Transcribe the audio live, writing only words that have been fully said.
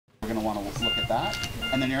going to want to look at that.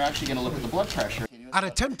 And then you're actually going to look at the blood pressure. An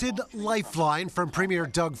attempted lifeline from Premier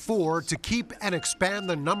Doug Ford to keep and expand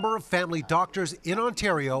the number of family doctors in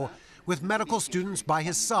Ontario with medical students by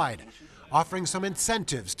his side, offering some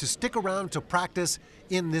incentives to stick around to practice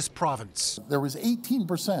in this province. There was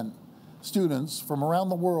 18% students from around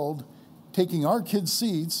the world taking our kids'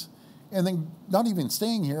 seats and then not even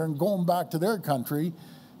staying here and going back to their country,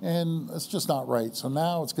 and it's just not right. So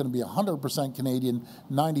now it's going to be 100% Canadian,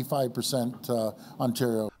 95%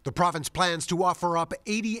 Ontario. The province plans to offer up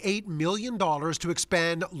 $88 million to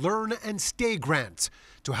expand Learn and Stay grants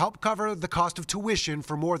to help cover the cost of tuition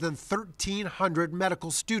for more than 1,300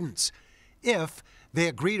 medical students, if they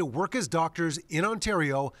agree to work as doctors in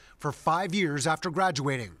Ontario for 5 years after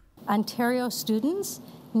graduating. Ontario students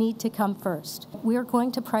need to come first. We are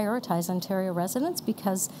going to prioritize Ontario residents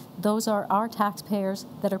because those are our taxpayers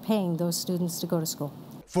that are paying those students to go to school.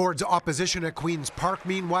 Ford's opposition at Queen's Park,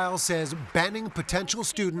 meanwhile, says banning potential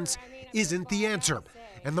students isn't the answer,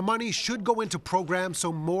 and the money should go into programs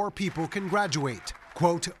so more people can graduate.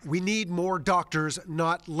 Quote, "We need more doctors,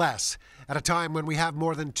 not less. At a time when we have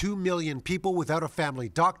more than 2 million people without a family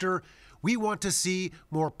doctor, we want to see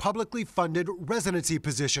more publicly funded residency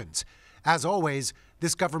positions. As always,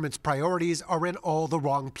 this government's priorities are in all the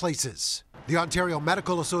wrong places." The Ontario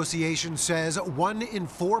Medical Association says 1 in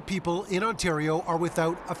 4 people in Ontario are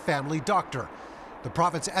without a family doctor. The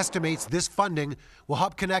province estimates this funding will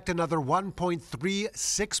help connect another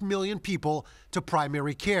 1.36 million people to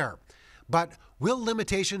primary care. But will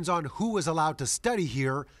limitations on who is allowed to study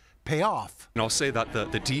here pay off? And I'll say that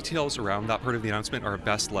the details around that part of the announcement are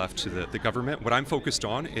best left to the government. What I'm focused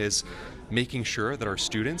on is making sure that our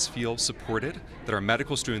students feel supported, that our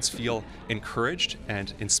medical students feel encouraged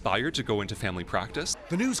and inspired to go into family practice.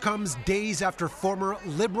 The news comes days after former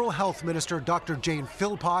Liberal Health Minister Dr. Jane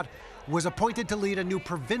Philpott was appointed to lead a new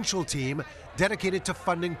provincial team dedicated to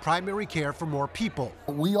funding primary care for more people.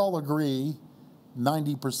 We all agree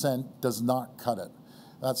 90% does not cut it.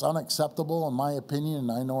 That's unacceptable in my opinion,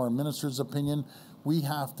 and I know our minister's opinion. We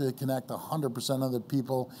have to connect 100% of the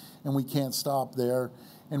people, and we can't stop there,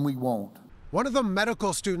 and we won't. One of the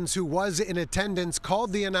medical students who was in attendance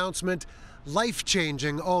called the announcement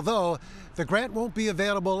life-changing, although the grant won't be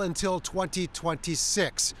available until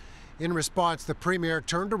 2026. In response, the Premier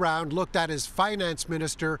turned around, looked at his finance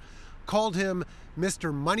minister, called him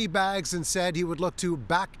Mr. Moneybags, and said he would look to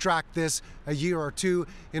backtrack this a year or two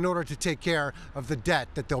in order to take care of the debt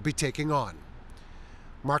that they'll be taking on.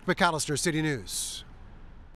 Mark McAllister, City News.